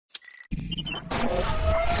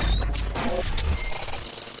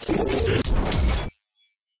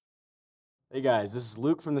Hey guys, this is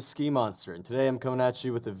Luke from the Ski Monster, and today I'm coming at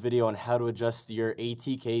you with a video on how to adjust your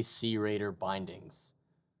ATK C-Raider bindings.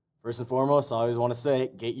 First and foremost, I always want to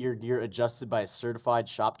say, get your gear adjusted by a certified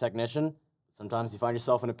shop technician. Sometimes you find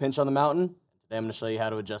yourself in a pinch on the mountain, and today I'm going to show you how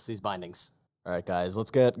to adjust these bindings. Alright guys,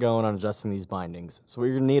 let's get going on adjusting these bindings. So what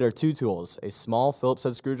you're going to need are two tools, a small Phillips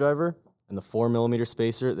head screwdriver, and the 4mm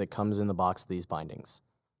spacer that comes in the box of these bindings.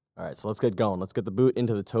 Alright, so let's get going. Let's get the boot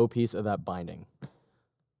into the toe piece of that binding.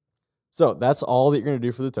 So that's all that you're going to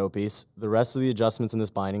do for the toe piece. The rest of the adjustments in this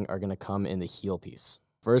binding are going to come in the heel piece.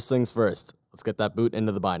 First things first, let's get that boot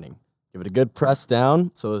into the binding. Give it a good press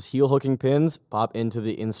down so those heel hooking pins pop into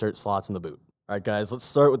the insert slots in the boot. All right, guys, let's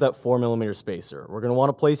start with that 4mm spacer. We're going to want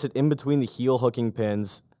to place it in between the heel hooking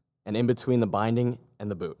pins and in between the binding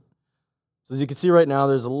and the boot. So as you can see right now,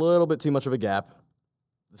 there's a little bit too much of a gap.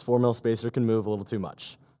 This 4mm spacer can move a little too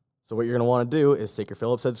much. So what you're going to want to do is take your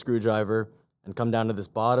Phillips head screwdriver and come down to this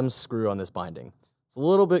bottom screw on this binding. It's a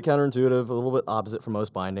little bit counterintuitive, a little bit opposite from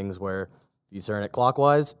most bindings, where if you turn it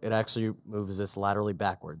clockwise, it actually moves this laterally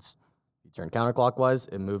backwards. If you turn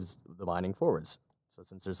counterclockwise, it moves the binding forwards. So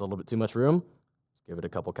since there's a little bit too much room, let's give it a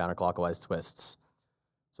couple counterclockwise twists.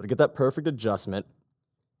 So to get that perfect adjustment,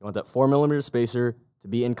 you want that 4mm spacer to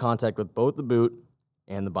be in contact with both the boot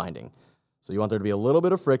and the binding. So you want there to be a little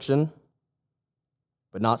bit of friction,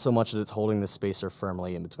 but not so much that it's holding the spacer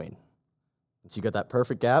firmly in between. Once you got that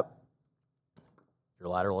perfect gap, your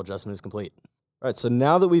lateral adjustment is complete. All right, so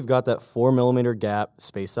now that we've got that 4mm gap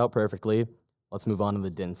spaced out perfectly, let's move on to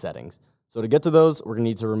the DIN settings. So to get to those, we're going to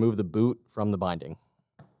need to remove the boot from the binding.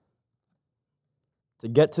 To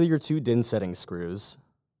get to your two DIN setting screws,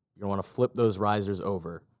 you're going to want to flip those risers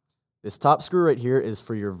over. This top screw right here is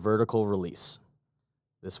for your vertical release.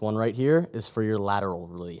 This one right here is for your lateral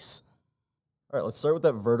release. All right, let's start with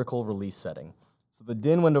that vertical release setting. So the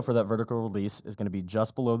DIN window for that vertical release is going to be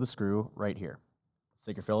just below the screw right here. Let's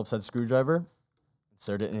take your Phillips head screwdriver,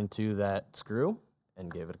 insert it into that screw,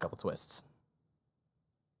 and give it a couple twists.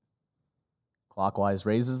 Clockwise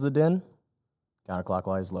raises the DIN,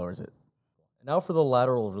 counterclockwise lowers it. And now for the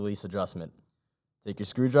lateral release adjustment. Take your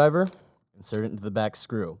screwdriver, insert it into the back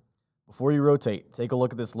screw. Before you rotate, take a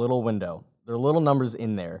look at this little window. There are little numbers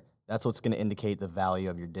in there. That's what's going to indicate the value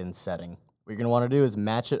of your DIN setting. What you're going to want to do is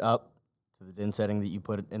match it up to the DIN setting that you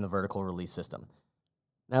put in the vertical release system.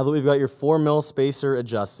 Now that we've got your 4mm spacer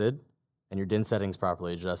adjusted and your DIN settings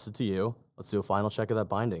properly adjusted to you, let's do a final check of that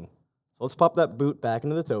binding. So let's pop that boot back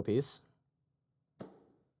into the toe piece.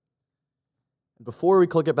 And before we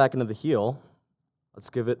click it back into the heel, let's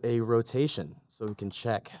give it a rotation so we can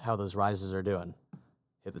check how those risers are doing.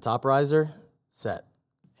 Hit the top riser, set.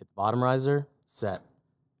 Hit the bottom riser, set.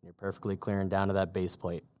 And you're perfectly clearing down to that base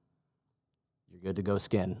plate. You're good to go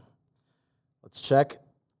skin. Let's check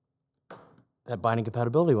that binding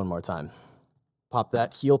compatibility one more time. Pop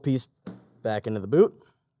that heel piece back into the boot.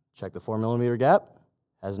 Check the 4mm gap.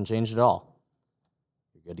 Hasn't changed at all.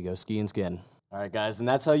 You're good to go ski and skin. All right, guys, and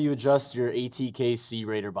that's how you adjust your ATK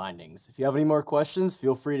C-Raider bindings. If you have any more questions,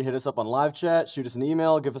 feel free to hit us up on live chat, shoot us an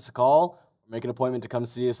email, give us a call, or make an appointment to come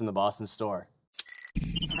see us in the Boston store.